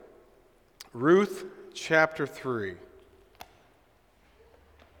Ruth chapter 3.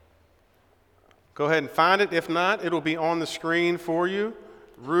 Go ahead and find it. If not, it'll be on the screen for you.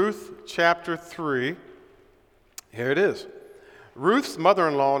 Ruth chapter 3. Here it is. Ruth's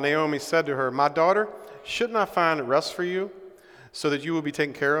mother-in-law, Naomi, said to her, "My daughter, shouldn't I find rest for you so that you will be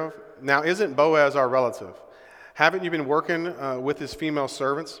taken care of? Now, isn't Boaz our relative? Haven't you been working with his female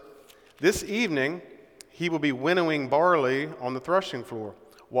servants? This evening, he will be winnowing barley on the threshing floor.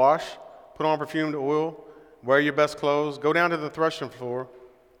 Wash, put on perfumed oil, wear your best clothes, go down to the threshing floor.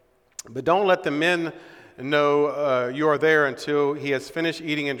 But don't let the men know you are there until he has finished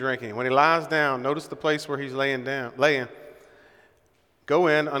eating and drinking. When he lies down, notice the place where he's laying. Go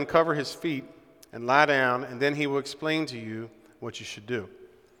in, uncover his feet, and lie down, and then he will explain to you what you should do."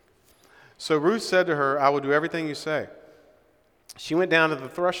 So Ruth said to her, "I will do everything you say." She went down to the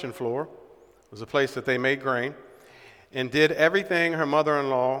threshing floor, it was a place that they made grain, and did everything her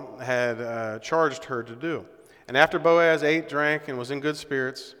mother-in-law had charged her to do. And after Boaz ate, drank, and was in good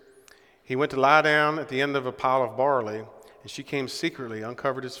spirits, he went to lie down at the end of a pile of barley, and she came secretly,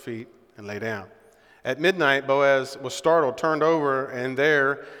 uncovered his feet, and lay down. At midnight, Boaz was startled, turned over, and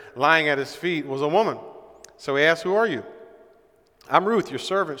there, lying at his feet, was a woman. So he asked, "Who are you?" "I'm Ruth, your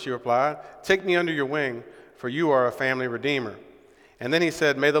servant," she replied. "Take me under your wing, for you are a family redeemer." And then he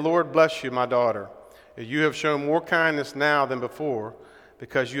said, "May the Lord bless you, my daughter. You have shown more kindness now than before,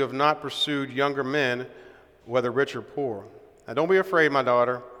 because you have not pursued younger men, whether rich or poor. Now don't be afraid, my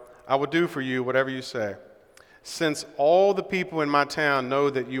daughter. I will do for you whatever you say. Since all the people in my town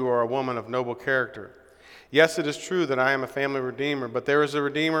know that you are a woman of noble character. Yes, it is true that I am a family redeemer, but there is a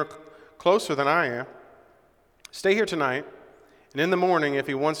redeemer closer than I am. Stay here tonight, and in the morning, if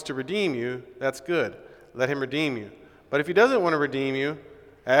he wants to redeem you, that's good. Let him redeem you. But if he doesn't want to redeem you,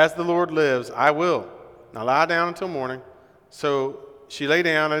 as the Lord lives, I will. Now lie down until morning." So she lay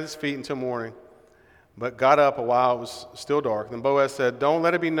down at his feet until morning, but got up a while it was still dark. Then Boaz said, "Don't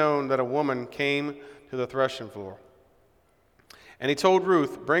let it be known that a woman came to the threshing floor." And he told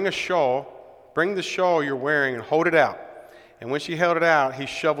Ruth, bring the shawl you're wearing and hold it out." And when she held it out, he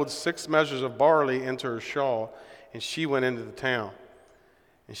shoveled 6 measures of barley into her shawl, and she went into the town.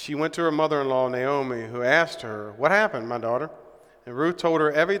 And she went to her mother-in-law, Naomi, who asked her, "What happened, my daughter?" And Ruth told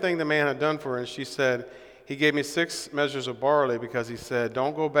her everything the man had done for her, and she said, "He gave me 6 measures of barley because he said,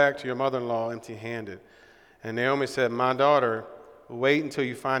 'Don't go back to your mother-in-law empty-handed.'" And Naomi said, "My daughter, wait until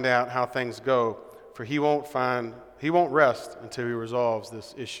you find out how things go, for he won't rest until he resolves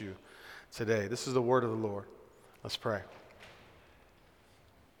this issue today." This is the word of the Lord. Let's pray.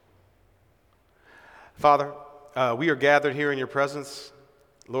 Father, we are gathered here in your presence,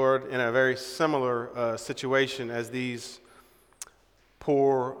 Lord, in a very similar situation as these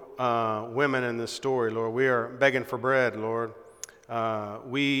poor women in this story, Lord. We are begging for bread, Lord.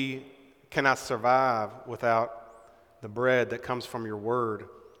 We cannot survive without the bread that comes from your word.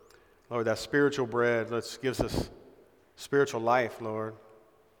 Lord, that spiritual bread that gives us spiritual life, Lord.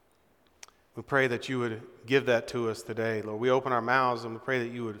 We pray that you would give that to us today, Lord. We open our mouths and we pray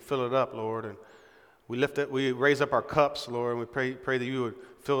that you would fill it up, Lord. And we raise up our cups, Lord, and we pray that you would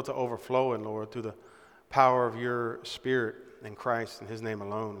fill it to overflowing, Lord, through the power of your Spirit in Christ, in his name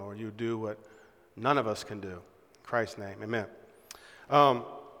alone, Lord. You do what none of us can do. In Christ's name, amen.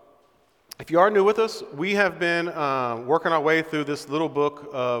 If you are new with us, we have been working our way through this little book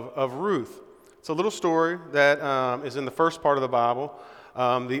of Ruth. It's a little story that is in the first part of the Bible,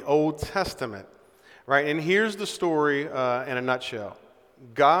 the Old Testament, right? And here's the story in a nutshell.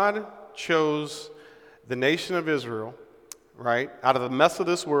 God chose the nation of Israel, right, out of the mess of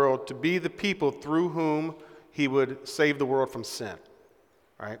this world to be the people through whom he would save the world from sin,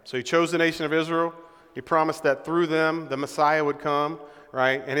 right? So he chose the nation of Israel. He promised that through them, the Messiah would come,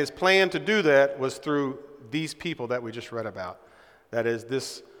 right? And his plan to do that was through these people that we just read about. That is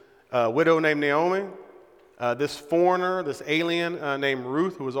this widow named Naomi, this foreigner, this alien named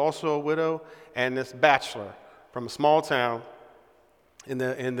Ruth, who was also a widow, and this bachelor from a small town in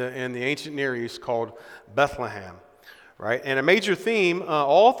the ancient Near East called Bethlehem, right? And a major theme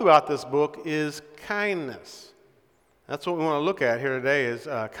all throughout this book is kindness. That's what we want to look at here today is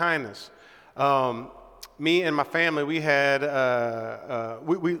kindness. Me and my family, we had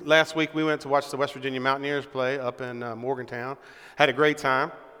last week we went to watch the West Virginia Mountaineers play up in Morgantown. Had a great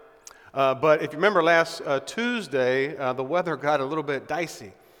time. But if you remember last Tuesday, the weather got a little bit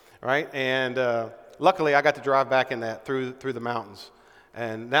dicey, right? And luckily, I got to drive back in that through the mountains.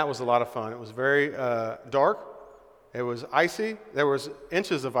 And that was a lot of fun. It was very dark. It was icy. There was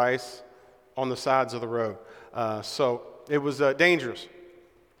inches of ice on the sides of the road. So it was dangerous,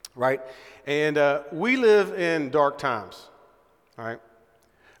 right? And we live in dark times, all right?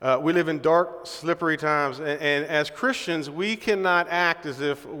 We live in dark, slippery times, and as Christians, we cannot act as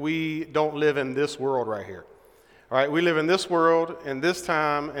if we don't live in this world right here. All right, we live in this world, in this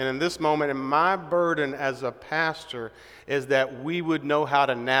time, and in this moment, and my burden as a pastor is that we would know how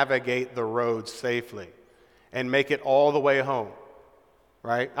to navigate the road safely and make it all the way home,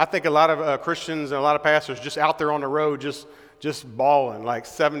 right? I think a lot of Christians and a lot of pastors just out there on the road just balling like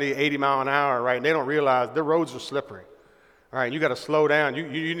 70, 80 mile an hour, right? And they don't realize the roads are slippery. All right, you got to slow down. You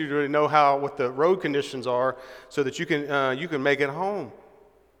need to really know what the road conditions are so that you can make it home.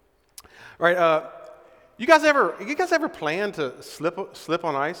 All right, you guys ever plan to slip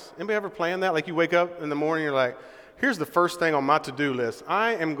on ice? Anybody ever plan that? Like you wake up in the morning, you're like, here's the first thing on my to-do list.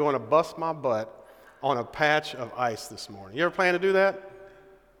 I am going to bust my butt on a patch of ice this morning. You ever plan to do that?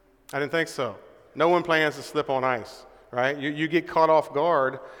 I didn't think so. No one plans to slip on ice, right? You get caught off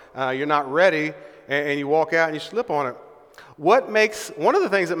guard, you're not ready, and you walk out and you slip on it. One of the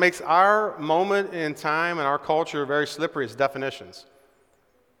things that makes our moment in time and our culture very slippery is definitions.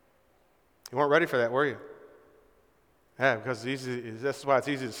 You weren't ready for that, were you? Yeah, because that's why it's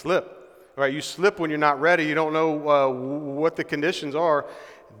easy to slip. Right? You slip when you're not ready. You don't know what the conditions are.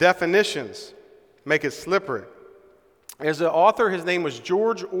 Definitions make it slippery. There's an author, his name was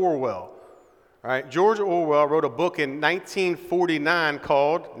George Orwell. Right? George Orwell wrote a book in 1949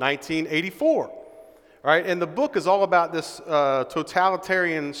 called 1984. Right? And the book is all about this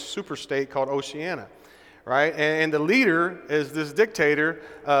totalitarian superstate called Oceania. Right? And the leader is this dictator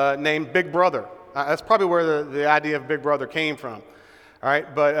named Big Brother. That's probably where the idea of Big Brother came from. All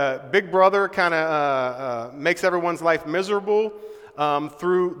right? But Big Brother kind of makes everyone's life miserable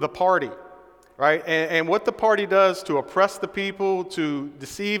through the party. Right? And what the party does to oppress the people, to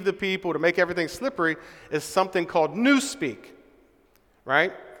deceive the people, to make everything slippery is something called newspeak.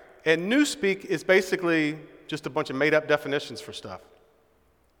 Right? And newspeak is basically just a bunch of made-up definitions for stuff.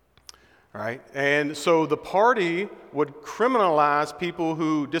 Right? And so the party would criminalize people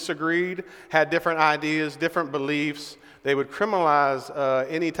who disagreed, had different ideas, different beliefs. They would criminalize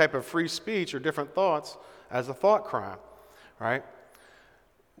any type of free speech or different thoughts as a thought crime. Right?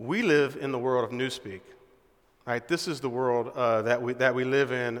 We live in the world of newspeak. Right? This is the world that we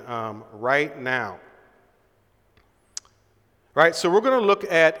live in right now. Right, so we're going to look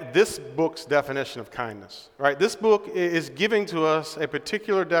at this book's definition of kindness. Right, this book is giving to us a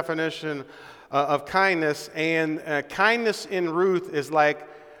particular definition of kindness, and kindness in Ruth is like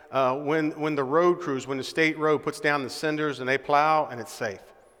when the road crews, when the state road puts down the cinders and they plow and it's safe.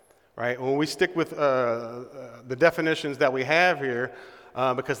 Right, when we stick with the definitions that we have here,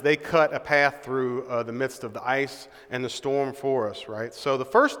 because they cut a path through the midst of the ice and the storm for us. Right, so the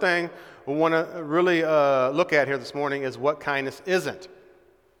first thing we want to really look at here this morning is what kindness isn't.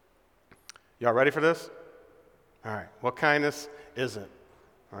 Y'all ready for this? All right. What kindness isn't.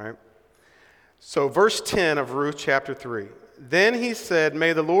 All right. So verse 10 of Ruth chapter 3. Then he said,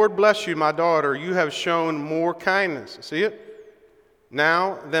 "May the Lord bless you, my daughter. You have shown more kindness." See it?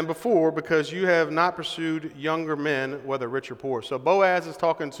 "Now than before, because you have not pursued younger men, whether rich or poor." So Boaz is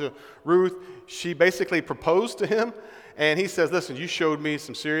talking to Ruth. She basically proposed to him. And he says, listen, you showed me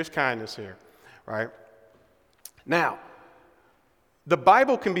some serious kindness here, right? Now, the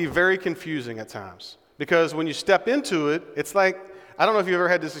Bible can be very confusing at times because when you step into it, it's like, I don't know if you ever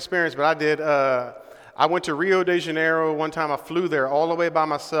had this experience, but I did. I went to Rio de Janeiro one time. I flew there all the way by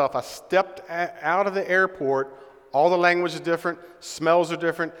myself. I stepped out of the airport. All the language is different. Smells are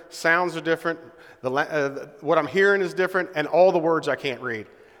different. Sounds are different. What I'm hearing is different. And all the words I can't read.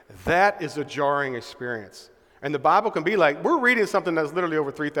 That is a jarring experience. And the Bible can be like, we're reading something that's literally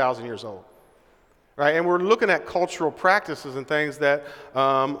over 3,000 years old, right? And we're looking at cultural practices and things that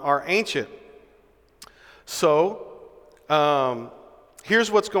are ancient. So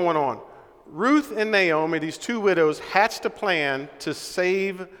here's what's going on. Ruth and Naomi, these two widows, hatched a plan to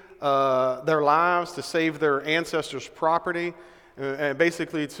save their lives, to save their ancestors' property, and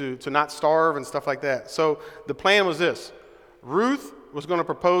basically to not starve and stuff like that. So the plan was this. Ruth was going to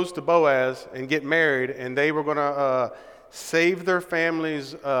propose to Boaz and get married, and they were going to save their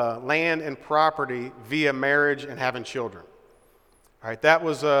family's land and property via marriage and having children. All right, that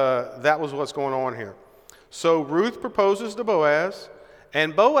was what's going on here. So Ruth proposes to Boaz,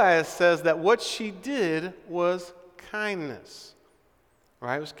 and Boaz says that what she did was kindness.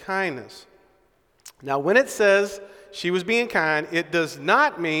 Right, it was kindness. Now, when it says she was being kind, it does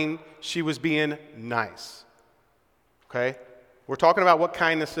not mean she was being nice. Okay? We're talking about what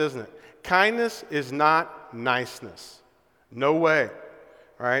kindness isn't. Kindness is not niceness. No way.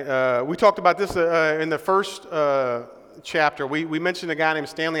 Right? We talked about this in the first chapter. We mentioned a guy named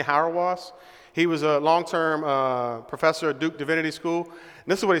Stanley Hauerwas. He was a long-term professor at Duke Divinity School. And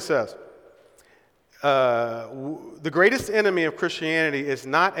this is what he says. The greatest enemy of Christianity is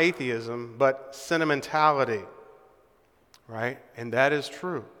not atheism, but sentimentality. Right? And that is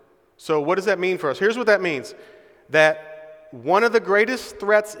true. So what does that mean for us? Here's what that means. That one of the greatest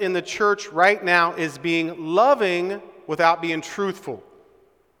threats in the church right now is being loving without being truthful.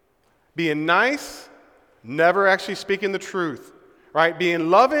 Being nice, never actually speaking the truth. Right? Being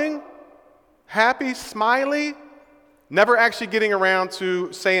loving, happy, smiley, never actually getting around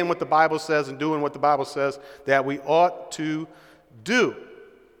to saying what the Bible says and doing what the Bible says that we ought to do.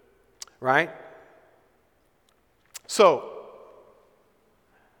 Right? So,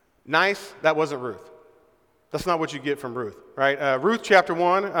 nice, that wasn't Ruth. That's not what you get from Ruth, right? Ruth chapter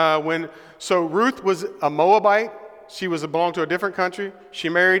 1, Ruth was a Moabite. She belonged to a different country. She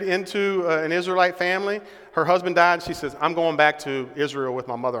married into an Israelite family. Her husband died. She says, I'm going back to Israel with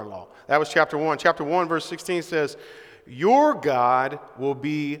my mother-in-law. That was chapter 1. Chapter 1, verse 16 says, your God will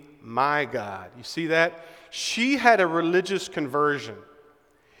be my God. You see that? She had a religious conversion.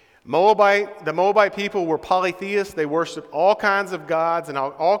 The Moabite people were polytheists. They worshiped all kinds of gods and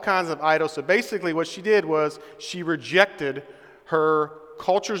all kinds of idols. So basically what she did was she rejected her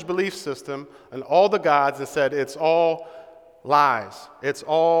culture's belief system and all the gods and said it's all lies. It's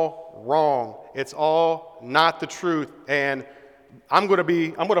all wrong. It's all not the truth. And I'm going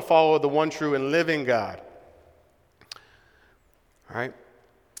to follow the one true and living God. All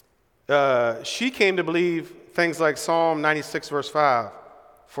right? She came to believe things like Psalm 96 verse 5.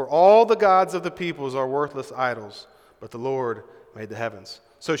 For all the gods of the peoples are worthless idols, but the Lord made the heavens.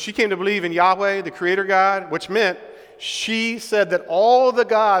 So she came to believe in Yahweh, the creator God, which meant she said that all the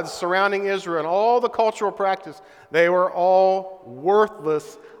gods surrounding Israel and all the cultural practice, they were all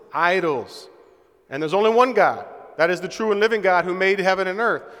worthless idols. And there's only one God. That is the true and living God who made heaven and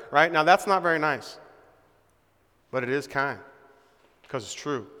earth. Right? Now that's not very nice. But it is kind. Because it's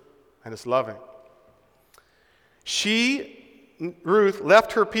true. And it's loving. Ruth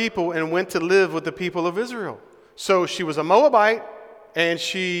left her people and went to live with the people of Israel. So she was a Moabite, and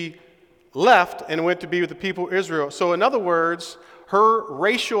she left and went to be with the people of Israel. So in other words, her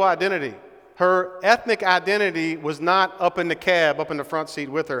racial identity, her ethnic identity was not up in the cab, up in the front seat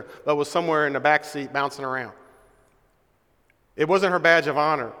with her, but was somewhere in the back seat bouncing around. It wasn't her badge of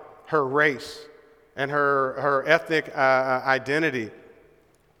honor, her race and her ethnic identity.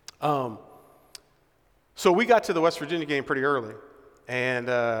 So we got to the West Virginia game pretty early, and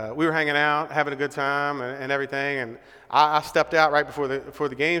we were hanging out, having a good time and everything, and I stepped out right before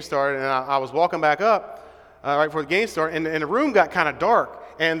the game started, and I was walking back up right before the game started, and the room got kind of dark,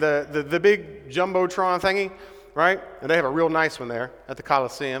 and the big Jumbotron thingy, right, and they have a real nice one there at the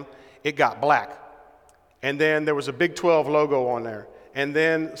Coliseum, it got black, and then there was a Big 12 logo on there. And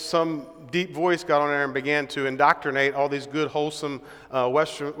then some deep voice got on there and began to indoctrinate all these good, wholesome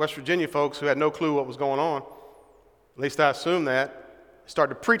West Virginia folks who had no clue what was going on. At least I assume that.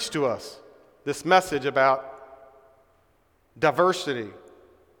 Started to preach to us this message about diversity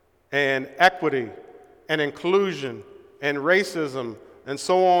and equity and inclusion and racism and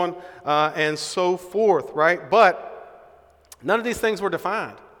so on and so forth, right? But none of these things were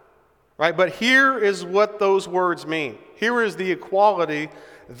defined. Right? But here is what those words mean. Here is the equality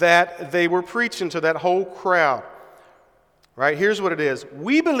that they were preaching to that whole crowd. Right? Here's what it is.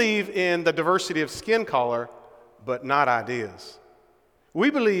 We believe in the diversity of skin color, but not ideas. We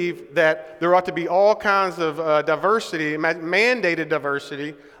believe that there ought to be all kinds of diversity, mandated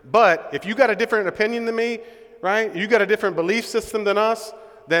diversity, but if you got a different opinion than me, right? You got a different belief system than us,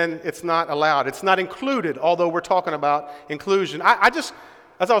 then it's not allowed. It's not included, although we're talking about inclusion.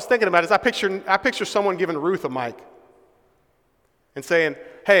 As I was thinking about it, I picture someone giving Ruth a mic and saying,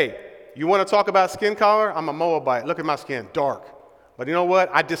 hey, you want to talk about skin color? I'm a Moabite. Look at my skin, dark. But you know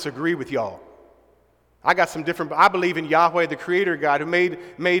what? I disagree with y'all. I believe in Yahweh, the creator God, who made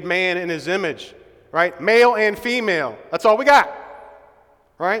man in his image, right? Male and female. That's all we got,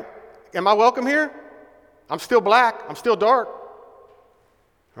 right? Am I welcome here? I'm still black. I'm still dark,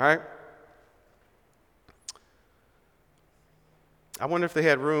 right? I wonder if they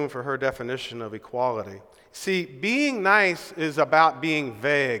had room for her definition of equality. See, being nice is about being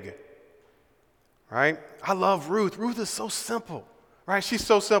vague, right? I love Ruth. Ruth is so simple, right? She's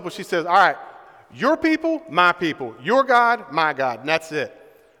so simple. She says, all right, your people, my people. Your God, my God. And that's it,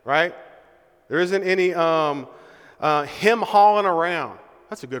 right? There isn't any him-hawing around.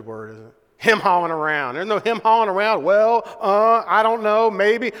 That's a good word, isn't it? Him-hawing around. There's no him-hawing around. Well, I don't know,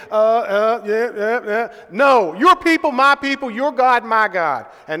 maybe, yeah. No, your people, my people, your God, my God.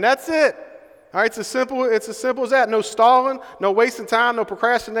 And that's it, All right, it's as simple as that. No stalling, no wasting time, no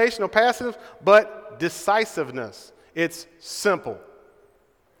procrastination, no passive, but decisiveness. It's simple.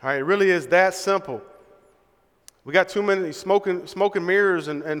 All right, it really is that simple. We got too many smoking mirrors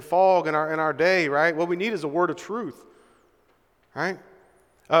and fog in our day, right? What we need is a word of truth, right?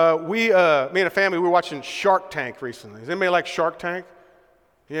 Me and a family, we were watching Shark Tank recently. Does anybody like Shark Tank?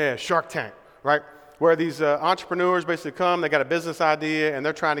 Yeah, Shark Tank, right? Where these entrepreneurs basically come, they got a business idea, and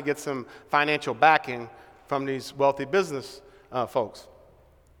they're trying to get some financial backing from these wealthy business folks.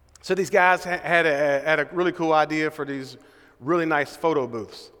 So these guys had a really cool idea for these really nice photo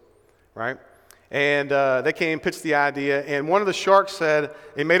booths, right? And they came and pitched the idea, and one of the sharks said,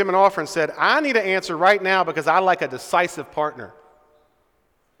 they made him an offer and said, I need an answer right now because I like a decisive partner.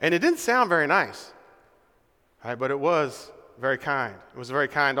 And it didn't sound very nice, right? But it was very kind. It was a very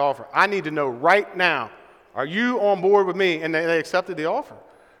kind offer. I need to know right now, are you on board with me? And they accepted the offer.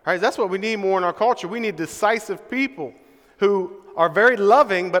 Right? That's what we need more in our culture. We need decisive people who are very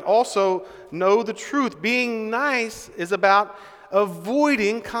loving but also know the truth. Being nice is about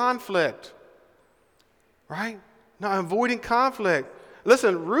avoiding conflict. Right? Now, avoiding conflict.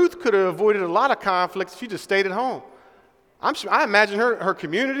 Listen, Ruth could have avoided a lot of conflicts if she just stayed at home. I imagine her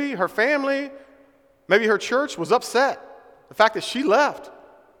community, her family, maybe her church was upset. The fact that she left.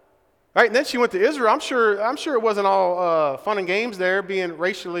 Right? And then she went to Israel. I'm sure it wasn't all fun and games there, being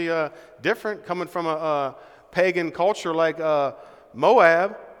racially different, coming from a pagan culture like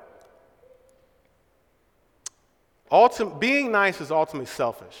Moab. Being nice is ultimately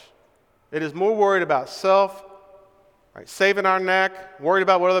selfish. It is more worried about self, right? Saving our neck, worried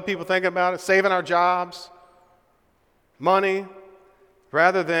about what other people think about it, saving our jobs, money,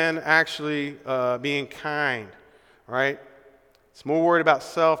 rather than actually being kind, right? It's more worried about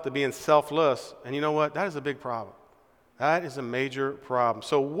self than being selfless. And you know what? That is a big problem. That is a major problem.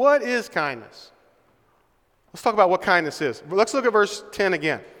 So what is kindness? Let's talk about what kindness is. Let's look at verse 10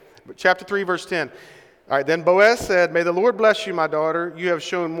 again. Chapter 3, verse 10. All right, then Boaz said, May the Lord bless you, my daughter. You have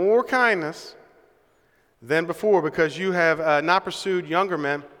shown more kindness than before because you have not pursued younger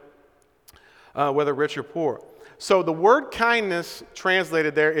men, whether rich or poor. So the word kindness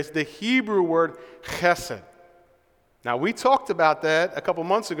translated there is the Hebrew word chesed. Now, we talked about that a couple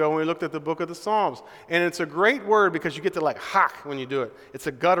months ago when we looked at the book of the Psalms. And it's a great word because you get to like hak when you do it. It's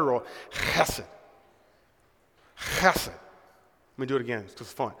a guttural chesed. Chesed. Let me do it again because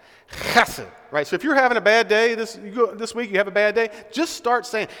it's fun. Chesed. Right? So if you're having a bad day this week, you have a bad day, just start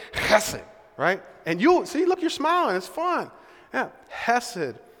saying chesed. Right? And you'll see, look, you're smiling. It's fun. Yeah.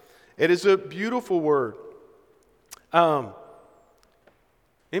 Chesed. It is a beautiful word.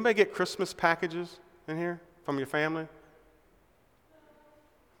 Anybody get Christmas packages in here? From your family?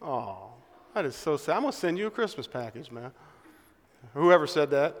 Oh, that is so sad. I'm going to send you a Christmas package, man. Whoever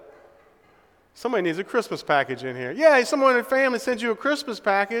said that. Somebody needs a Christmas package in here. Yeah, someone in the family sends you a Christmas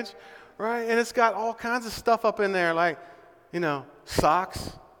package, right? And it's got all kinds of stuff up in there, like,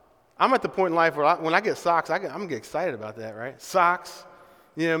 socks. I'm at the point in life where when I get socks, I'm going to get excited about that, right? Socks.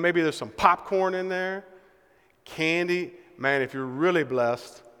 Maybe there's some popcorn in there. Candy. Man, if you're really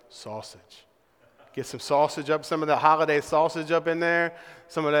blessed, sausage. Get some sausage up, some of the holiday sausage up in there,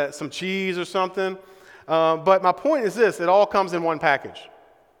 some cheese or something. But my point is this, it all comes in one package.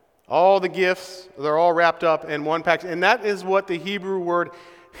 All the gifts, they're all wrapped up in one package. And that is what the Hebrew word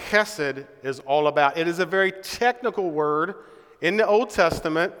chesed is all about. It is a very technical word in the Old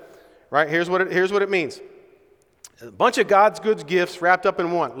Testament. Right? Here's what it means. A bunch of God's good gifts wrapped up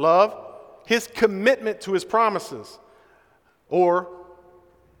in one. Love, his commitment to his promises, or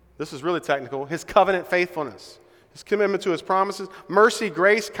this is really technical, his covenant faithfulness, his commitment to his promises, mercy,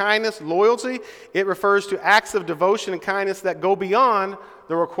 grace, kindness, loyalty. It refers to acts of devotion and kindness that go beyond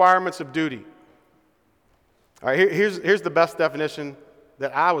the requirements of duty. All right, here's the best definition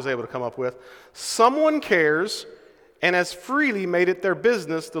that I was able to come up with. Someone cares and has freely made it their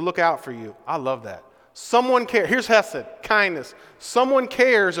business to look out for you. I love that. Someone cares. Here's hesed, kindness. Someone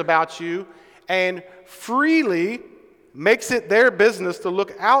cares about you and freely makes it their business to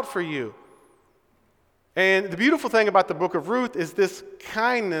look out for you. And the beautiful thing about the book of Ruth is this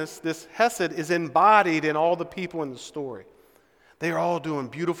kindness, this hesed, is embodied in all the people in the story. They are all doing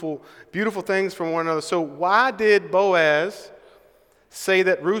beautiful, beautiful things from one another. So why did Boaz say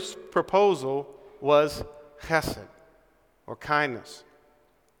that Ruth's proposal was chesed, or kindness?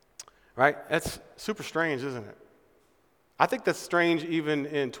 Right? That's super strange, isn't it? I think that's strange even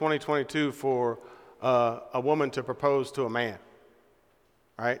in 2022 for a woman to propose to a man,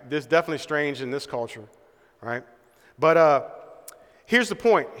 right? This is definitely strange in this culture, right? But here's the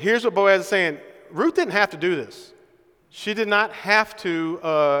point. Here's what Boaz is saying. Ruth didn't have to do this. She did not have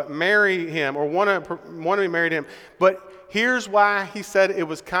to marry him or want to be married to him. But here's why he said it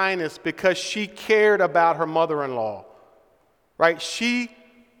was kindness, because she cared about her mother-in-law. Right? She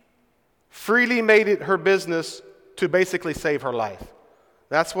freely made it her business to basically save her life.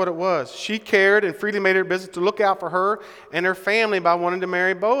 That's what it was. She cared and freely made it her business to look out for her and her family by wanting to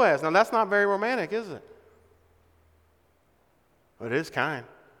marry Boaz. Now, that's not very romantic, is it? But it is kind.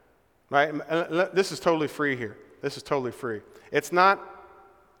 Right? This is totally free here. This is totally free. It's not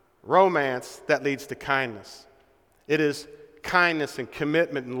romance that leads to kindness. It is kindness and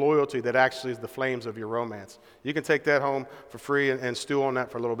commitment and loyalty that actually is the flames of your romance. You can take that home for free and stew on that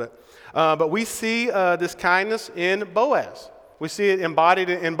for a little bit. But we see this kindness in Boaz. We see it embodied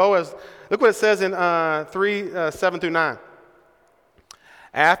in Boaz. Look what it says in 3:7-9.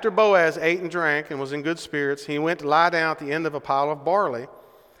 After Boaz ate and drank and was in good spirits, he went to lie down at the end of a pile of barley.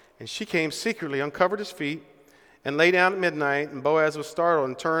 And she came secretly, uncovered his feet, and lay down at midnight. And Boaz was startled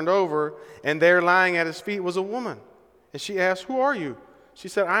and turned over, and there lying at his feet was a woman. And she asked, "Who are you?" She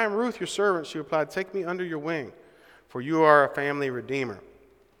said, "I am Ruth, your servant." She replied, "Take me under your wing, for you are a family redeemer."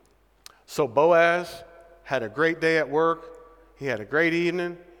 So Boaz had a great day at work. He had a great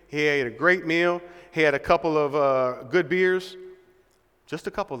evening. He ate a great meal. He had a couple of good beers. Just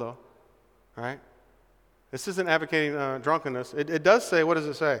a couple, though. All right? This isn't advocating drunkenness. It does say, what does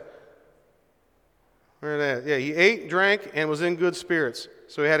it say? Where it is? Yeah, he ate, drank, and was in good spirits.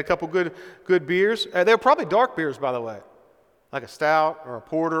 So he had a couple good beers. They were probably dark beers, by the way, like a stout or a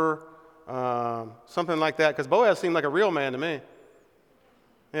porter, something like that, because Boaz seemed like a real man to me.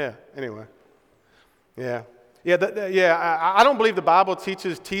 Yeah, anyway. Yeah. I don't believe the Bible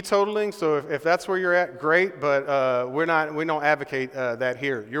teaches teetotaling, so if that's where you're at, great, but we don't advocate that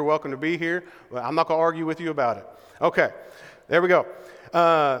here. You're welcome to be here. I'm not going to argue with you about it. Okay, there we go.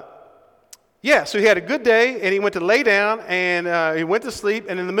 So he had a good day, and he went to lay down, and he went to sleep,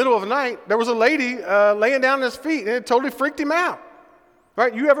 and in the middle of the night, there was a lady laying down at his feet, and it totally freaked him out.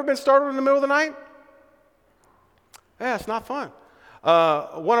 Right? You ever been startled in the middle of the night? Yeah, it's not fun.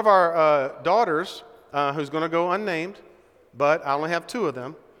 One of our daughters, who's going to go unnamed, but I only have two of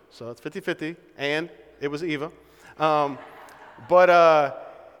them, so it's 50-50, and it was Eva.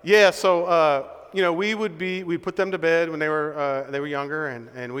 We'd put them to bed when they were younger,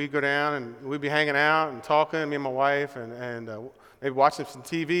 and we'd go down, and we'd be hanging out and talking, me and my wife, and maybe watching some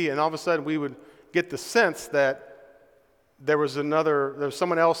TV, and all of a sudden we would get the sense that there was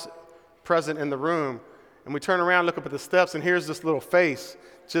someone else present in the room, and we turn around, look up at the steps, and here's this little face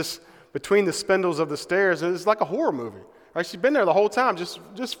just between the spindles of the stairs. It's like a horror movie. Right? She'd been there the whole time,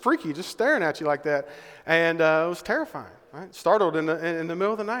 just freaky, just staring at you like that. And it was terrifying, right? Startled in the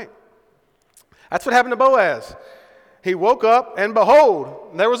middle of the night. That's what happened to Boaz. He woke up, and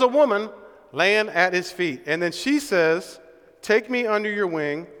behold, there was a woman laying at his feet. And then she says, "Take me under your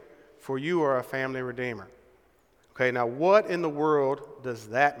wing, for you are a family redeemer." Okay, now what in the world does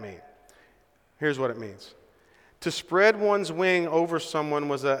that mean? Here's what it means. To spread one's wing over someone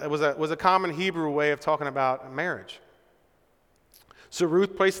was a common Hebrew way of talking about marriage. So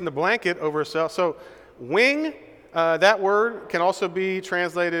Ruth placing the blanket over herself. So wing, that word can also be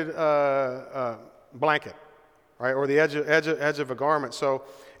translated blanket, right, or the edge of a garment. So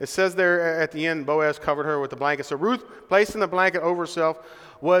it says there at the end, Boaz covered her with the blanket. So Ruth placing the blanket over herself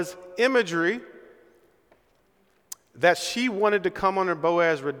was imagery that she wanted to come under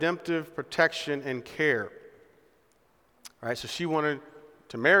Boaz's redemptive protection and care. Right, so she wanted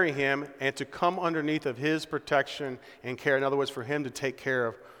to marry him and to come underneath of his protection and care. In other words, for him to take care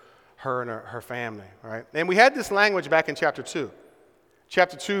of her and her family. Right, and we had this language back in chapter 2.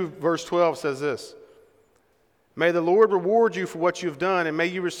 Chapter 2, verse 12 says this: "May the Lord reward you for what you've done, and may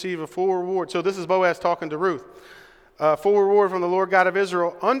you receive a full reward." So this is Boaz talking to Ruth. "Full reward from the Lord God of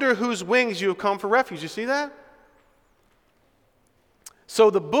Israel, under whose wings you have come for refuge." You see that? So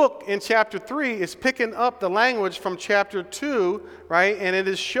the book in chapter 3 is picking up the language from chapter 2, right? And it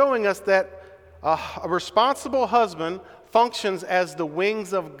is showing us that a responsible husband functions as the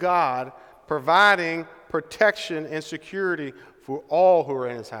wings of God, providing protection and security for all who are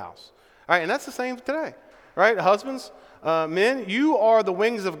in his house. All right, and that's the same today, right? Husbands, men, you are the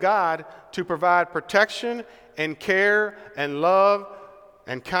wings of God to provide protection and care and love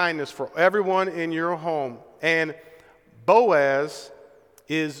and kindness for everyone in your home. And Boaz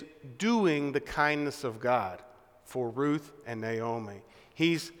is doing the kindness of God for Ruth and Naomi.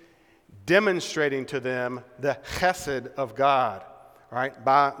 He's demonstrating to them the chesed of God, right,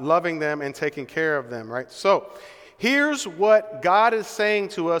 by loving them and taking care of them, right? So here's what God is saying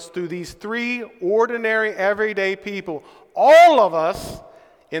to us through these three ordinary, everyday people. All of us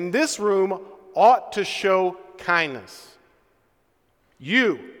in this room ought to show kindness.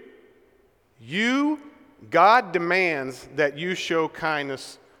 You, God demands that you show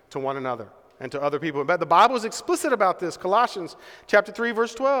kindness to one another and to other people. But the Bible is explicit about this. Colossians chapter 3,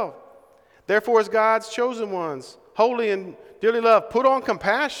 verse 12. Therefore, as God's chosen ones, holy and dearly loved, put on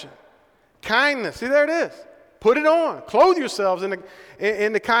compassion, kindness. See, there it is. Put it on. Clothe yourselves in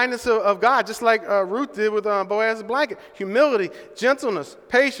the kindness of God, just like Ruth did with Boaz's blanket. Humility, gentleness,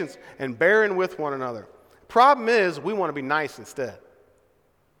 patience, and bearing with one another. Problem is, we want to be nice instead.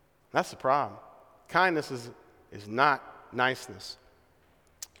 That's the problem. Kindness is not niceness.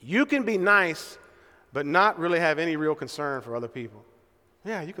 You can be nice, but not really have any real concern for other people.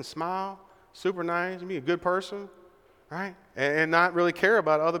 Yeah, you can smile, super nice, be a good person, right? And not really care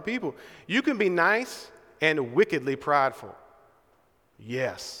about other people. You can be nice and wickedly prideful.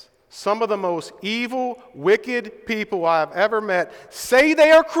 Yes. Some of the most evil, wicked people I've ever met say they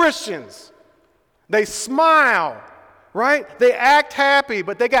are Christians. They smile, right? They act happy,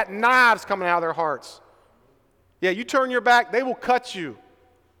 but they got knives coming out of their hearts. Yeah, you turn your back, they will cut you.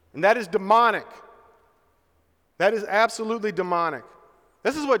 And that is demonic. That is absolutely demonic.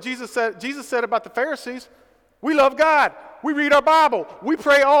 This is what Jesus said. Jesus said about the Pharisees. We love God. We read our Bible. We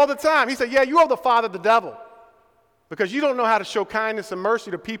pray all the time. He said, yeah, you are the father of the devil because you don't know how to show kindness and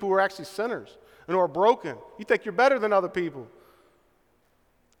mercy to people who are actually sinners and who are broken. You think you're better than other people.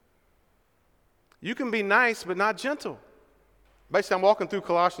 You can be nice but not gentle. Basically, I'm walking through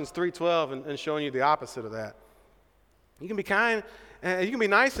Colossians 3:12 and showing you the opposite of that. You can be kind and you can be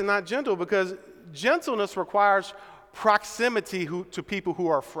nice and not gentle because gentleness requires proximity to people who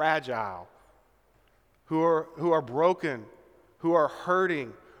are fragile, who are broken, who are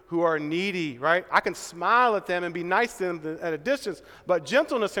hurting, who are needy, right? I can smile at them and be nice to them at a distance, but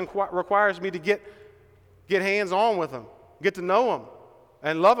gentleness requires me to get hands-on with them, get to know them,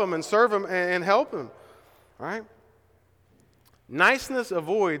 and love them and serve them and help them, right? Niceness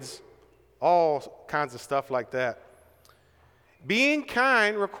avoids all kinds of stuff like that. Being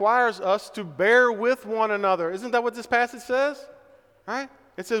kind requires us to bear with one another. Isn't that what this passage says? Right?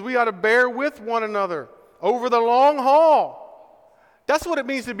 It says we ought to bear with one another over the long haul. That's what it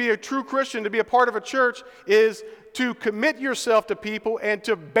means to be a true Christian, to be a part of a church, is to commit yourself to people and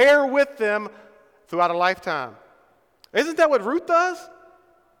to bear with them throughout a lifetime. Isn't that what Ruth does?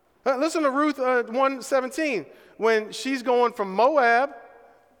 Listen to Ruth 1:17. When she's going from Moab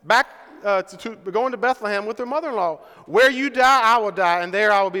back going to Bethlehem with her mother-in-law. Where you die, I will die, and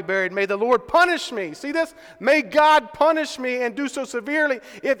there I will be buried. May the Lord punish me. See this? May God punish me and do so severely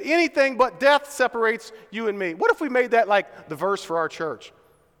if anything but death separates you and me. What if we made that like the verse for our church?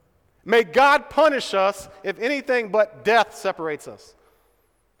 May God punish us if anything but death separates us.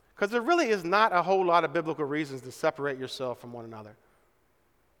 Because there really is not a whole lot of biblical reasons to separate yourself from one another.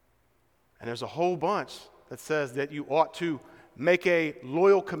 And there's a whole bunch that says that you ought to make a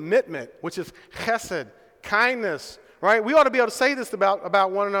loyal commitment, which is chesed, kindness, right? We ought to be able to say this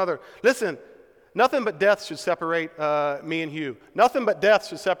about one another. Listen, nothing but death should separate me and Hugh. Nothing but death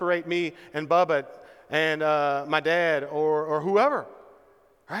should separate me and Bubba and my dad or whoever,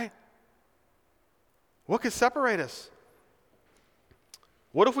 right? What could separate us?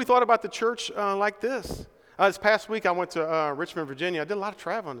 What if we thought about the church like this? This past week, I went to Richmond, Virginia. I did a lot of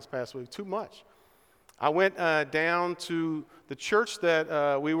traveling this past week, too much. I went down to the church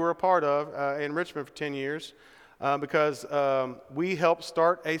that we were a part of in Richmond for 10 years because we helped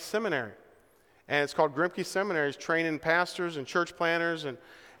start a seminary. And it's called Grimke Seminary. It's training pastors and church planners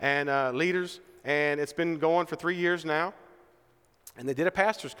and leaders. And it's been going for 3 years now. And they did a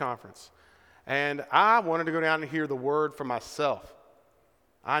pastor's conference. And I wanted to go down and hear the word for myself.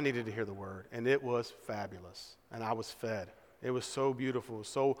 I needed to hear the word. And it was fabulous. And I was fed. It was so beautiful,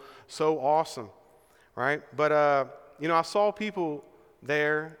 so awesome. Right? But, I saw people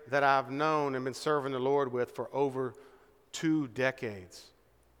there that I've known and been serving the Lord with for over 2 decades.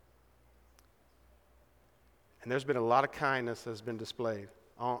 And there's been a lot of kindness that's been displayed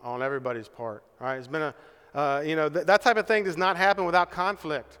on everybody's part. Right? It's been that type of thing does not happen without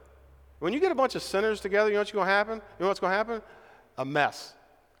conflict. When you get a bunch of sinners together, you know what's going to happen? You know what's going to happen? A mess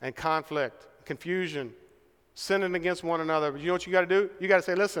and conflict, confusion, sinning against one another. But you know what you got to do? You got to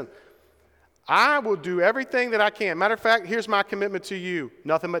say, listen, I will do everything that I can. Matter of fact, here's my commitment to you.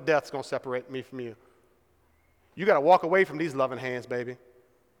 Nothing but death's going to separate me from you. You got to walk away from these loving hands, baby.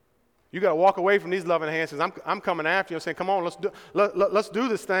 You got to walk away from these loving hands because I'm coming after you and saying, come on, let's do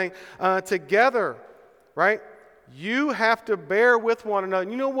this thing together, right? You have to bear with one another.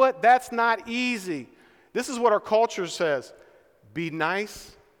 You know what? That's not easy. This is what our culture says. Be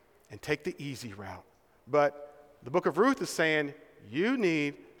nice and take the easy route. But the book of Ruth is saying you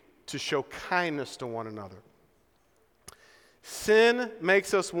need to show kindness to one another. Sin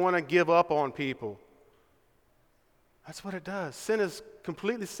makes us want to give up on people. That's what it does. Sin is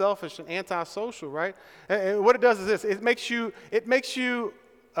completely selfish and antisocial, right? And what it does is this: it makes you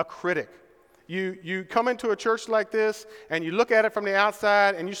a critic. You come into a church like this, and you look at it from the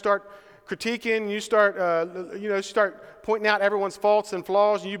outside, and you start critiquing. You start pointing out everyone's faults and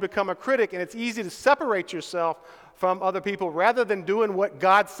flaws, and you become a critic. And it's easy to separate yourself from other people rather than doing what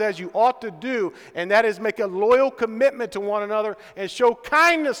God says you ought to do, and that is make a loyal commitment to one another and show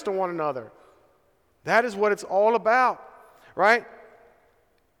kindness to one another. That is what it's all about, right?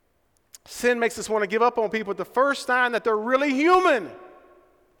 Sin makes us want to give up on people at the first sign that they're really human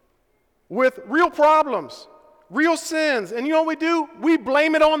with real problems, real sins. And you know what we do? We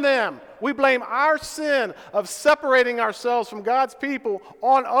blame it on them. We blame our sin of separating ourselves from God's people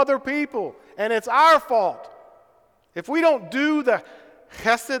on other people, and it's our fault. If we don't do the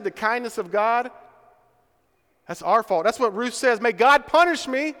chesed, the kindness of God, that's our fault. That's what Ruth says. May God punish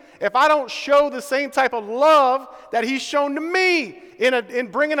me if I don't show the same type of love that he's shown to me in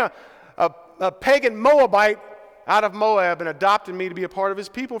bringing a pagan Moabite out of Moab and adopting me to be a part of his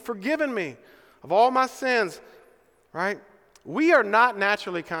people, forgiving me of all my sins, right? We are not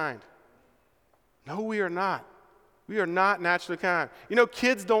naturally kind. No, we are not. We are not naturally kind. You know,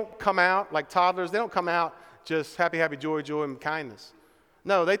 kids don't come out, like toddlers, they don't come out just happy, happy, joy, joy, and kindness.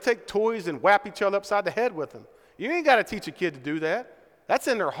 No, they take toys and whap each other upside the head with them. You ain't got to teach a kid to do that. That's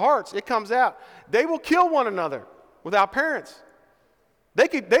in their hearts. It comes out. They will kill one another without parents.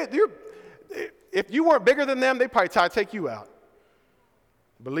 If you weren't bigger than them, they'd probably try to take you out.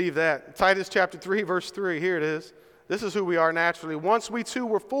 Believe that. Titus chapter 3, verse 3, here it is. This is who we are naturally. Once we too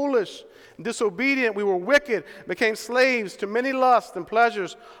were foolish and disobedient. We were wicked, became slaves to many lusts and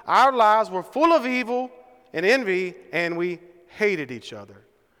pleasures. Our lives were full of evil and envy, and we hated each other.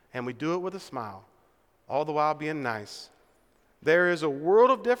 And we do it with a smile, all the while being nice. There is a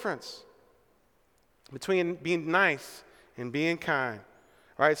world of difference between being nice and being kind.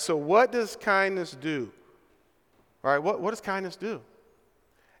 All right, so what does kindness do? All right, what does kindness do?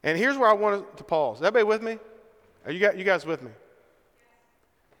 And here's where I want to pause. Is everybody with me? Are you guys with me?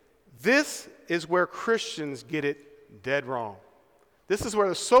 This is where Christians get it dead wrong. This is where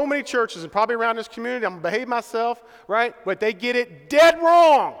there's so many churches, and probably around this community, I'm going to behave myself, right? But they get it dead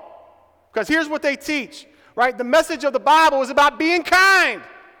wrong. Because here's what they teach, right? The message of the Bible is about being kind.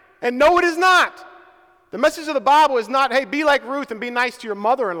 And no, it is not. The message of the Bible is not, hey, be like Ruth and be nice to your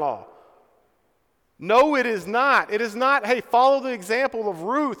mother-in-law. No, it is not. It is not, hey, follow the example of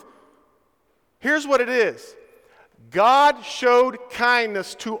Ruth. Here's what it is. God showed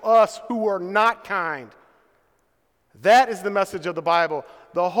kindness to us who are not kind. That is the message of the Bible.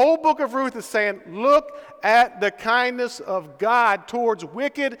 The whole book of Ruth is saying, look at the kindness of God towards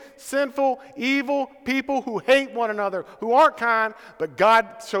wicked, sinful, evil people who hate one another, who aren't kind, but God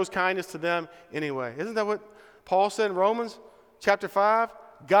shows kindness to them anyway. Isn't that what Paul said in Romans chapter 5?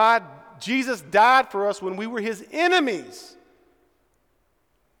 Jesus died for us when we were his enemies.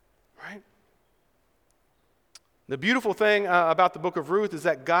 Right? The beautiful thing about the book of Ruth is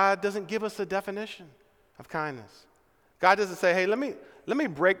that God doesn't give us a definition of kindness. God doesn't say, hey, let me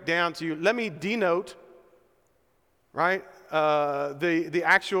break down to you, let me denote, right, the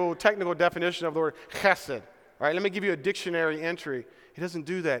actual technical definition of the word chesed, right? Let me give you a dictionary entry. He doesn't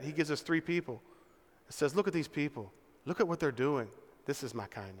do that. He gives us three people. It says, look at these people. Look at what they're doing. This is my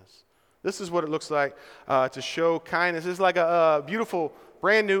kindness. This is what it looks like to show kindness. It's like a beautiful,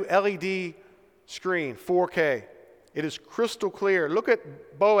 brand new LED screen, 4K. It is crystal clear. Look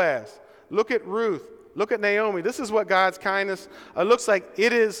at Boaz. Look at Ruth. Look at Naomi. This is what God's kindness looks like.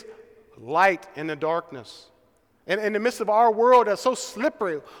 It is light in the darkness. And in the midst of our world that's so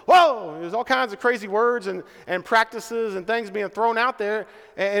slippery, whoa, there's all kinds of crazy words and practices and things being thrown out there,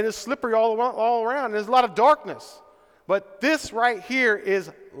 and it's slippery all around. There's a lot of darkness. But this right here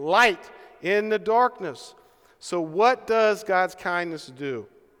is light in the darkness. So what does God's kindness do?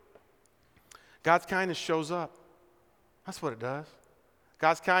 God's kindness shows up. That's what it does.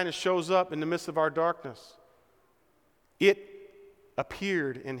 God's kindness shows up in the midst of our darkness. It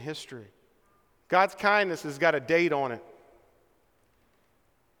appeared in history. God's kindness has got a date on it.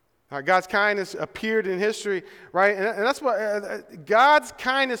 All right, God's kindness appeared in history, right? And that's what God's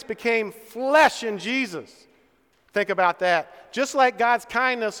kindness became flesh in Jesus. Think about that. Just like God's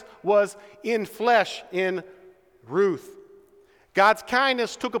kindness was in flesh in Ruth. God's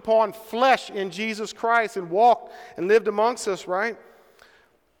kindness took upon flesh in Jesus Christ and walked and lived amongst us, right?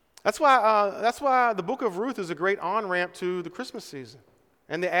 That's why the book of Ruth is a great on-ramp to the Christmas season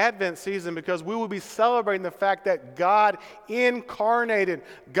and the Advent season, because we will be celebrating the fact that God incarnated,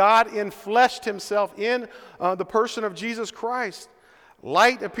 God enfleshed himself in the person of Jesus Christ.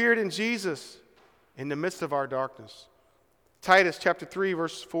 Light appeared in Jesus in the midst of our darkness. Titus chapter 3,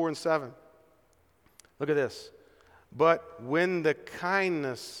 verses 4 and 7. Look at this. But when the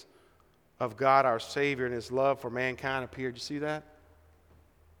kindness of God our Savior and his love for mankind appeared. You see that?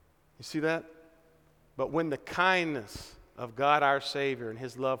 You see that? But when the kindness of God our Savior and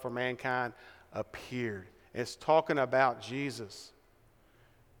his love for mankind appeared. It's talking about Jesus.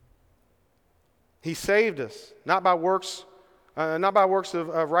 He saved us, not by works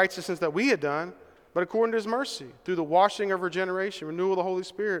of righteousness that we had done, but according to his mercy, through the washing of regeneration, renewal of the Holy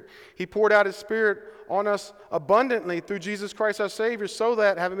Spirit. He poured out his Spirit on us abundantly through Jesus Christ our Savior, so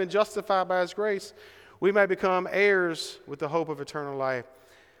that, having been justified by his grace, we may become heirs with the hope of eternal life.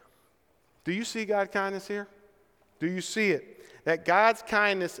 Do you see God's kindness here? Do you see it? That God's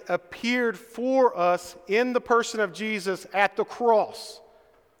kindness appeared for us in the person of Jesus at the cross,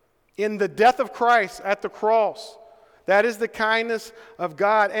 in the death of Christ at the cross. That is the kindness of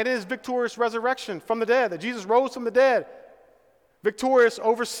God, and it is victorious resurrection from the dead, that Jesus rose from the dead, victorious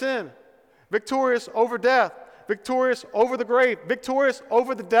over sin, victorious over death, victorious over the grave, victorious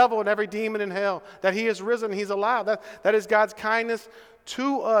over the devil and every demon in hell, that he is risen, he's alive. That is God's kindness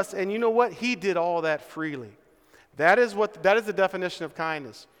to us, and you know what? He did all that freely. That is the definition of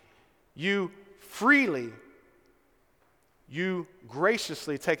kindness. You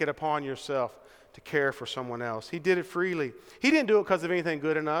graciously take it upon yourself to care for someone else. He did it freely. He didn't do it because of anything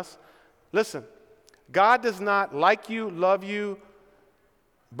good in us. Listen, God does not like you, love you,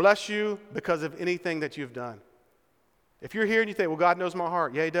 bless you because of anything that you've done. If you're here and you think, well, God knows my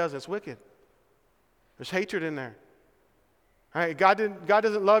heart. Yeah, he does. It's wicked. There's hatred in there. All right, God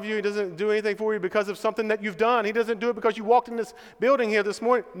doesn't love you. He doesn't do anything for you because of something that you've done. He doesn't do it because you walked in this building here this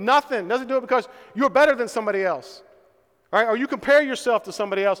morning. Nothing. Doesn't do it because you're better than somebody else. All right, or you compare yourself to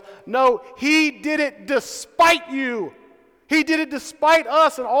somebody else. No, he did it despite you. He did it despite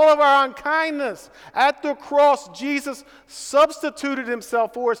us and all of our unkindness. At the cross, Jesus substituted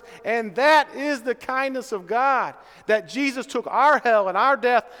himself for us, and that is the kindness of God, that Jesus took our hell and our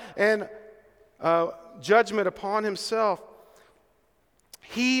death and judgment upon himself.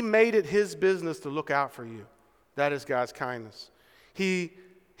 He made it his business to look out for you. That is God's kindness.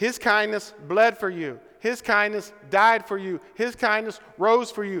 His kindness bled for you. His kindness died for you. His kindness rose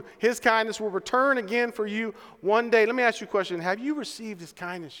for you. His kindness will return again for you one day. Let me ask you a question. Have you received his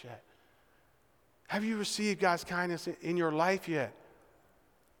kindness yet? Have you received God's kindness in your life yet?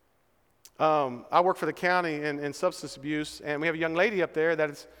 I work for the county in substance abuse, and we have a young lady up there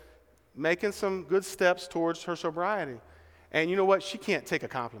that is making some good steps towards her sobriety. And you know what? She can't take a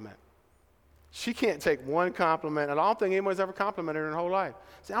compliment. She can't take one compliment. And I don't think anyone's ever complimented her in her whole life.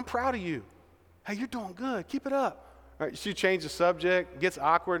 Say, I'm proud of you. Hey, you're doing good. Keep it up. Right, she changed the subject, gets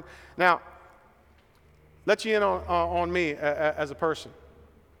awkward. Now, let you in on me as a person.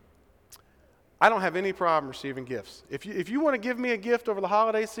 I don't have any problem receiving gifts. If you want to give me a gift over the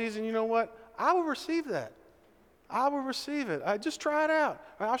holiday season, you know what? I will receive that. I will receive it. Just try it out.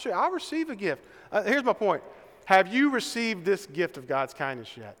 I'll show you. I'll receive a gift. Here's my point. Have you received this gift of God's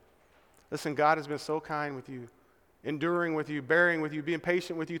kindness yet? Listen, God has been so kind with you, enduring with you, bearing with you, being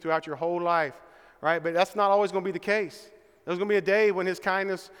patient with you throughout your whole life, right? But that's not always going to be the case. There's going to be a day when his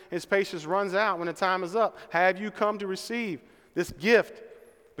kindness, his patience runs out, when the time is up. Have you come to receive this gift?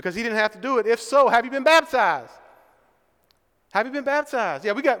 Because he didn't have to do it. If so, have you been baptized? Have you been baptized?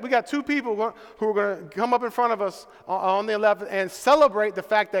 Yeah, we got two people who are going to come up in front of us on the 11th and celebrate the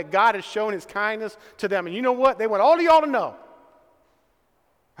fact that God has shown his kindness to them. And you know what? They want all of y'all to know.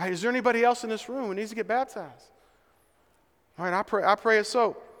 Right, is there anybody else in this room who needs to get baptized? All right, I pray it's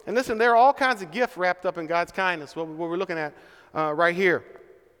so. And listen, there are all kinds of gifts wrapped up in God's kindness, what we're looking at right here.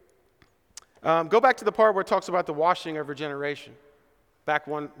 Go back to the part where it talks about the washing of regeneration. Back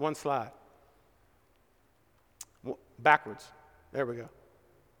one slide. Backwards. There we go.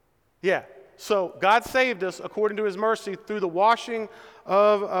 Yeah. So God saved us according to his mercy through the washing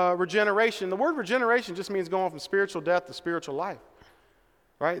of regeneration. The word regeneration just means going from spiritual death to spiritual life.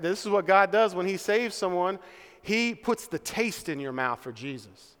 Right? This is what God does when he saves someone. He puts the taste in your mouth for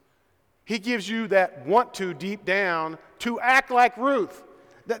Jesus. He gives you that want to deep down to act like Ruth.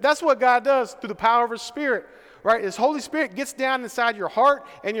 That's what God does through the power of his Spirit. Right? His Holy Spirit gets down inside your heart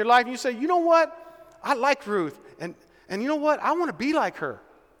and your life, and you say, you know what? I like Ruth. And you know what? I want to be like her.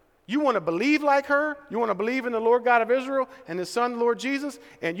 You want to believe like her. You want to believe in the Lord God of Israel and his son, the Lord Jesus.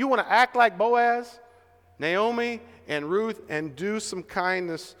 And you want to act like Boaz, Naomi, and Ruth and do some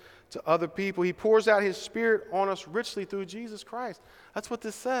kindness to other people. He pours out his Spirit on us richly through Jesus Christ. That's what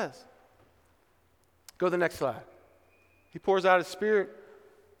this says. Go to the next slide. He pours out his Spirit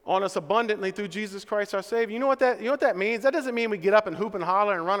on us abundantly through Jesus Christ our Savior. You know what that means? That doesn't mean we get up and hoop and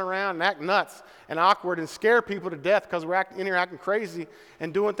holler and run around and act nuts and awkward and scare people to death because we're acting crazy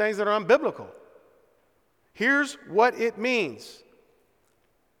and doing things that are unbiblical. Here's what it means.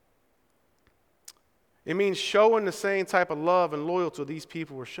 It means showing the same type of love and loyalty these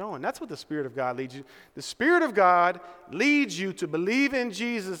people were showing. That's what the Spirit of God leads you. The Spirit of God leads you to believe in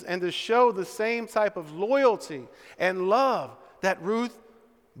Jesus and to show the same type of loyalty and love that Ruth,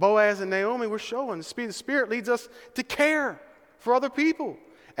 Boaz, and Naomi were showing. The Spirit leads us to care for other people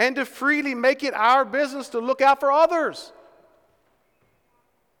and to freely make it our business to look out for others.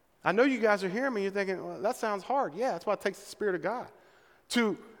 I know you guys are hearing me. You're thinking, well, that sounds hard. Yeah, that's why it takes the Spirit of God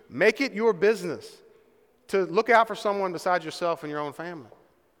to make it your business to look out for someone besides yourself and your own family.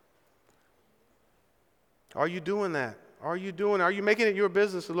 Are you doing that? Are you making it your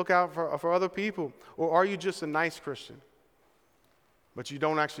business to look out for other people? Or are you just a nice Christian, but you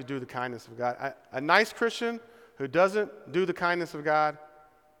don't actually do the kindness of God? A nice Christian who doesn't do the kindness of God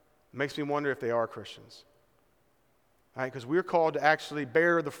makes me wonder if they are Christians. Right? Because we're called to actually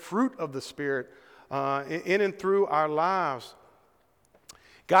bear the fruit of the Spirit in and through our lives.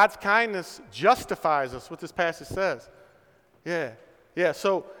 God's kindness justifies us, what this passage says. Yeah.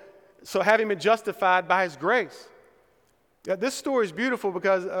 So having been justified by his grace. Yeah, this story is beautiful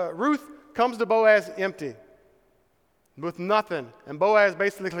because Ruth comes to Boaz empty, with nothing. And Boaz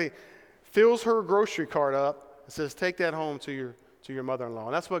basically fills her grocery cart up and says, take that home to your mother-in-law.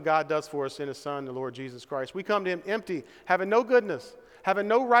 And that's what God does for us in his Son, the Lord Jesus Christ. We come to him empty, having no goodness, having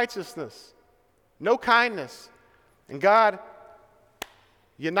no righteousness, no kindness. And God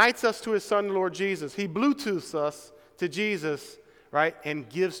unites us to his Son, the Lord Jesus. He Bluetooths us to Jesus, right, and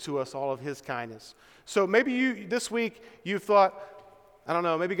gives to us all of his kindness. So maybe this week you've thought, I don't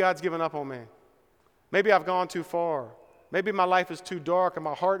know, maybe God's given up on me. Maybe I've gone too far. Maybe my life is too dark and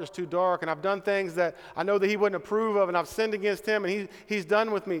my heart is too dark and I've done things that I know that he wouldn't approve of and I've sinned against him and he's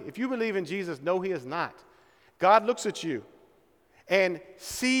done with me. If you believe in Jesus, no, he is not. God looks at you and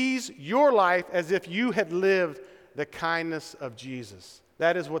sees your life as if you had lived the kindness of Jesus.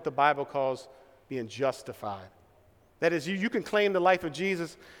 That is what the Bible calls being justified. That is, you can claim the life of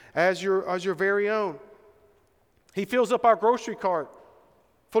Jesus as your very own. He fills up our grocery cart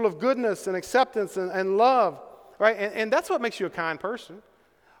full of goodness and acceptance and love, right? And that's what makes you a kind person.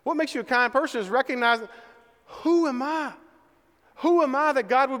 What makes you a kind person is recognizing, who am I? Who am I that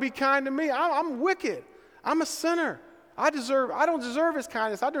God would be kind to me? I'm wicked. I'm a sinner. I don't deserve his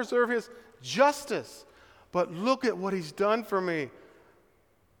kindness. I deserve his justice. But look at what he's done for me.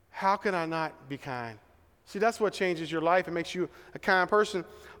 How can I not be kind? See, that's what changes your life and makes you a kind person.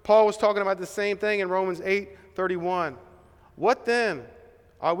 Paul was talking about the same thing in Romans 8:31. What then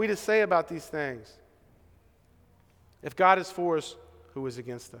are we to say about these things? If God is for us, who is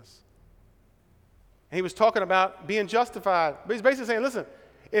against us? And he was talking about being justified. But he's basically saying, listen,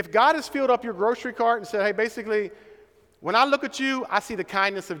 if God has filled up your grocery cart and said, hey, basically, when I look at you, I see the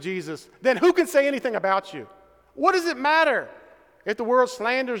kindness of Jesus, then who can say anything about you? What does it matter? If the world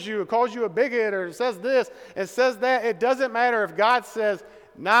slanders you, or calls you a bigot, or says this and says that, it doesn't matter if God says,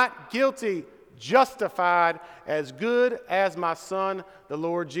 not guilty, justified, as good as my Son, the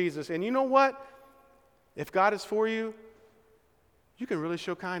Lord Jesus. And you know what? If God is for you, you can really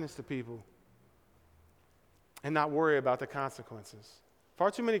show kindness to people and not worry about the consequences. Far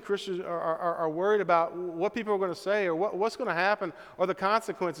too many Christians are worried about what people are going to say or what's going to happen or the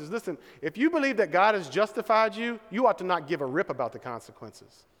consequences. Listen, if you believe that God has justified you, you ought to not give a rip about the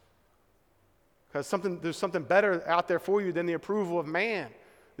consequences. Because there's something better out there for you than the approval of man,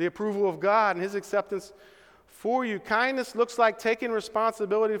 the approval of God and his acceptance for you. Kindness looks like taking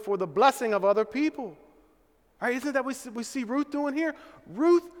responsibility for the blessing of other people. Right? Isn't that what we see Ruth doing here?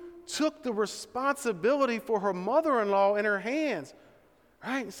 Ruth took the responsibility for her mother-in-law in her hands.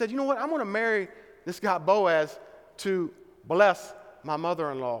 Right? And said, you know what? I'm going to marry this guy Boaz to bless my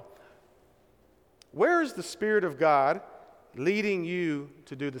mother-in-law. Where is the Spirit of God leading you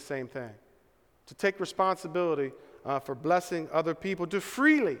to do the same thing? To take responsibility for blessing other people, to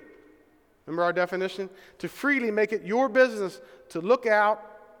freely, remember our definition? To freely make it your business to look out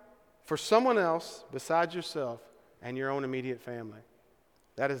for someone else besides yourself and your own immediate family.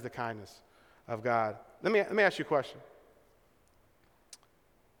 That is the kindness of God. Let me ask you a question.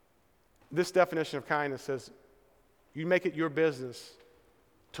 This definition of kindness says you make it your business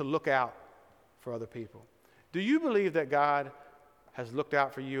to look out for other people. Do you believe that God has looked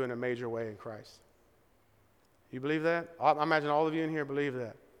out for you in a major way in Christ? You believe that? I imagine all of you in here believe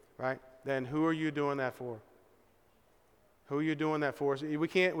that, right? Then who are you doing that for? Who are you doing that for? So we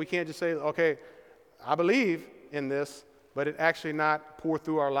can't just say, okay, I believe in this, but it actually not pour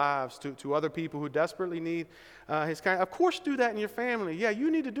through our lives to other people who desperately need his kindness. Of course, do that in your family. Yeah,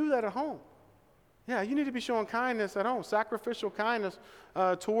 you need to do that at home. Yeah, you need to be showing kindness at home, sacrificial kindness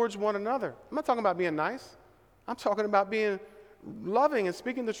towards one another. I'm not talking about being nice. I'm talking about being loving and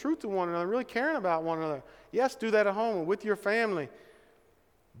speaking the truth to one another, really caring about one another. Yes, do that at home with your family.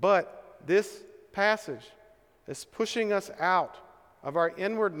 But this passage is pushing us out of our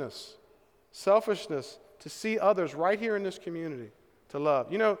inwardness, selfishness, to see others right here in this community, to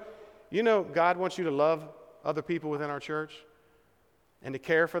love. You know, God wants you to love other people within our church and to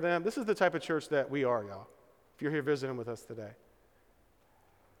care for them. This is the type of church that we are, y'all, if you're here visiting with us today.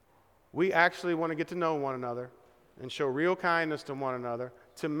 We actually want to get to know one another and show real kindness to one another,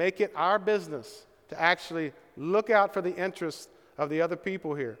 to make it our business to actually look out for the interests of the other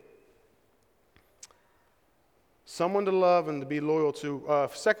people here. Someone to love and to be loyal to.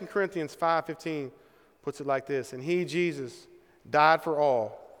 2 Corinthians 5:15 puts it like this: and he, Jesus, died for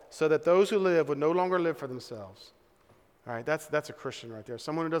all, so that those who live would no longer live for themselves. All right, that's a Christian right there.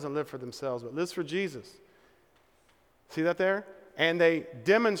 Someone who doesn't live for themselves, but lives for Jesus. See that there? And they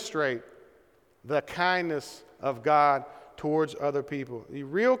demonstrate the kindness of God towards other people. The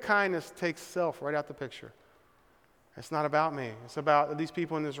real kindness takes self right out the picture. It's not about me. It's about these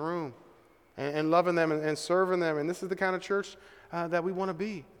people in this room and loving them and serving them. And this is the kind of church that we want to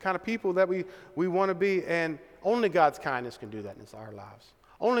be, the kind of people that we want to be. And only God's kindness can do that in our lives.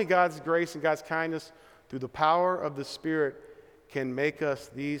 Only God's grace and God's kindness through the power of the Spirit can make us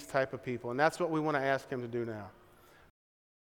these type of people. And that's what we want to ask him to do now.